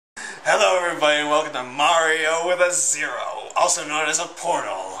Hello everybody and welcome to Mario with a 0, also known as a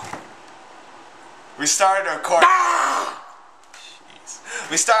portal. We started recording.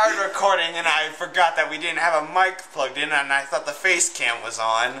 We started recording and I forgot that we didn't have a mic plugged in and I thought the face cam was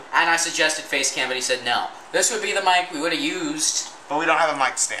on. And I suggested face cam, but he said no. This would be the mic we would have used. But we don't have a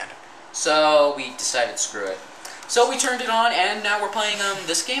mic stand. So we decided screw it. So we turned it on and now we're playing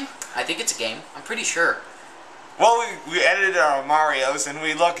this game. I think it's a game. I'm pretty sure. Well, we edited our Marios and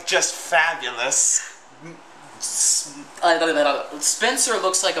we look just fabulous. Spencer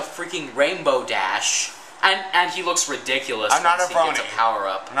looks like a freaking Rainbow Dash. And he looks ridiculous. I'm not a brony. He gets a power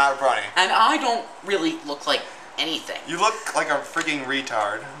up. I'm not a brony. And I don't really look like anything. You look like a freaking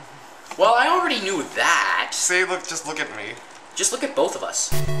retard. Well, I already knew that. See, just look at me. Just look at both of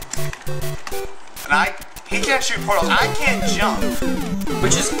us. And he can't shoot portals. I can't jump.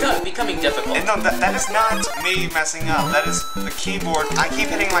 Which is becoming difficult. And no, that is not me messing up. That is the keyboard. I keep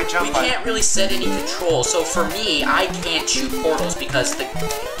hitting my jump button. We can't really set any control. So for me, I can't shoot portals because the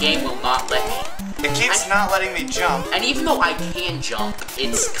game will not let me. It keeps not letting me jump. And even though I can jump,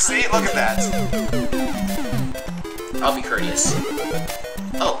 it's... See, look at that. I'll be courteous.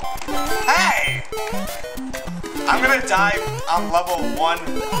 Oh. Hey! I'm gonna die on level 1.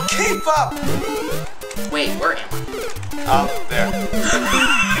 Keep up! Wait, where am I? Oh, there.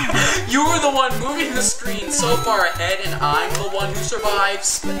 You were the one moving the screen so far ahead, and I'm the one who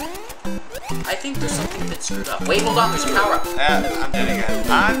survives. I think there's something that's screwed up. Wait, hold on, there's a power-up. Yeah, I'm dead again.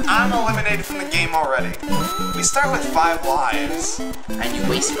 I'm eliminated from the game already. We start with 5 lives. And you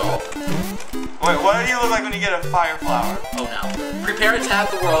wasted all of them. Wait, what do you look like when you get a fire flower? Oh no. Prepare to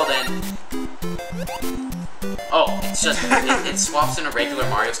attack the world and... Oh, it's just... it swaps in a regular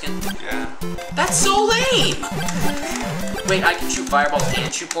Mario skin? Yeah. That's so lame! Wait, I can shoot fireballs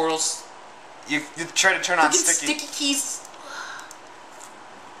and shoot portals? You try to turn on sticky keys.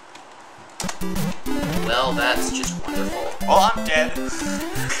 Well, that's just wonderful. Well, I'm dead.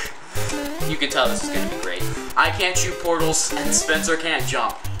 You can tell this is going to be great. I can't shoot portals, and Spencer can't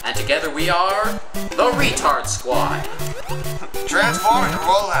jump. And together we are... the Retard Squad. Transform and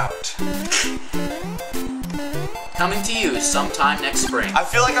roll out. Coming to you sometime next spring. I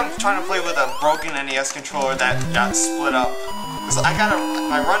feel like I'm trying to play with a broken NES controller that got split up. Because I got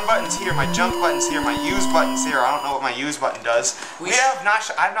my run button's here, my jump button's here, my use button's here. I don't know what my use button does. I've not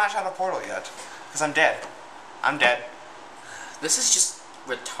shot a portal yet. Because I'm dead. I'm dead. This is just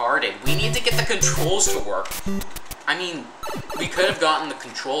retarded. We need to get the controls to work. I mean, we could have gotten the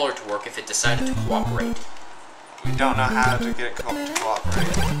controller to work if it decided to cooperate. We don't know how to get it to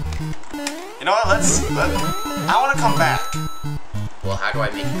cooperate. You know what, I want to come back. Well, how do I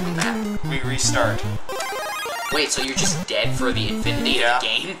make it come back? We restart. Wait, so you're just dead for the infinity of the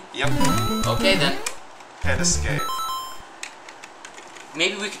game? Yep. Okay, then. Hit escape.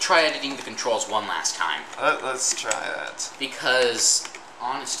 Maybe we could try editing the controls one last time. Let's try that. Because,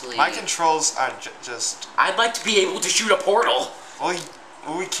 honestly... my controls are just... I'd like to be able to shoot a portal! Well,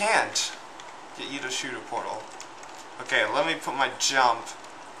 we can't get you to shoot a portal. Okay, let me put my jump.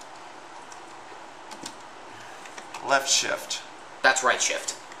 Left shift. That's right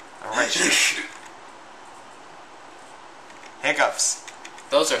shift. Right shift. Hiccups.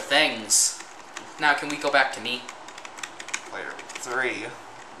 Those are things. Now, can we go back to me? Later. 3.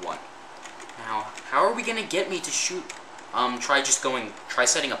 1. Now, how are we gonna get me to shoot? Try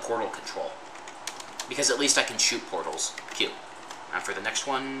setting a portal control. Because at least I can shoot portals. Q. And for the next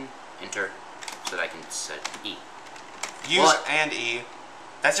one, enter, so that I can set E. Use and E.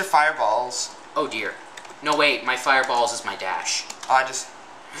 That's your fireballs. Oh dear. No wait, my fireballs is my dash. Oh, I just...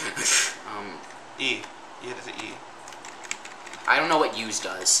 E. You hit it to E. I don't know what use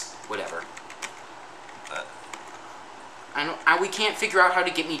does. Whatever. We can't figure out how to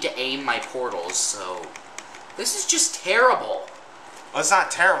get me to aim my portals, so... This is just terrible. Well, it's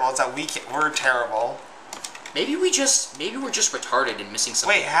not terrible, it's that we're terrible. Maybe we're just retarded and missing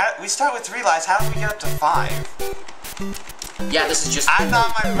something. Wait, we start with 3 lives, how did we get up to 5? Yeah, this is just... I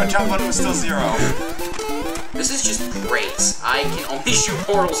thought my jump button was still 0. This is just great. I can only shoot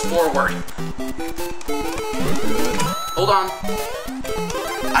portals forward. Hold on.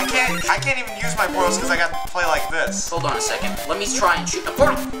 I can't even use my portals because I got to play like this. Hold on a second. Let me try and shoot a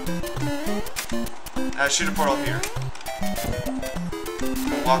portal. Shoot a portal here.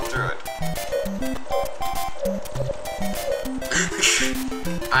 We'll walk through it.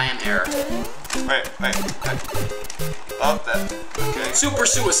 I am error. Wait. Oh, that. Okay. Super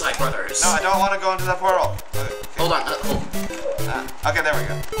Suicide Brothers. No, I don't want to go into that portal. Okay. Hold on. Okay, there we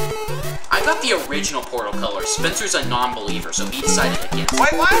go. I got the original portal color. Spencer's a non-believer, so he decided against it.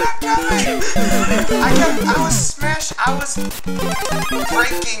 Wait, why did I go? I was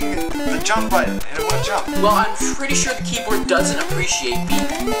breaking the jump button, and it wouldn't jump. Well, I'm pretty sure the keyboard doesn't appreciate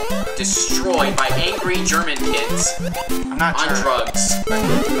being destroyed by angry German kids I'm not on sure. drugs.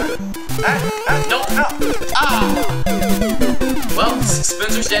 Nope. No. Ah! Well,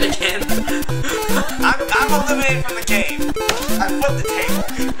 Spencer's dead again. I'm eliminated from the game. I flipped the table.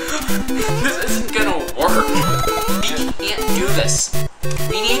 This isn't gonna work. We can't do this.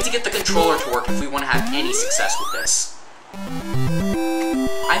 We need to get the controller to work if we want to have any success with this.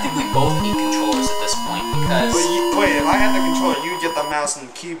 I think we both need controllers at this point because... Wait, if I had the controller, you'd get the mouse and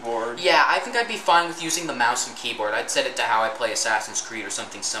the keyboard. Yeah, I think I'd be fine with using the mouse and keyboard. I'd set it to how I play Assassin's Creed or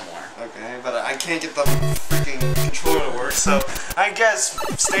something similar. Okay, but I can't get the freaking controller to work, so I guess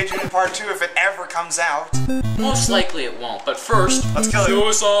stay tuned in part 2 if it ever comes out. Most likely it won't, but first... Let's kill it.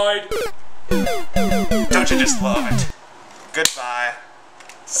 Suicide! Don't you just love it? Goodbye.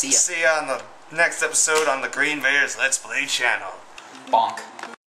 See ya. See ya on the next episode on the Green Invaders Let's Play channel. Bonk.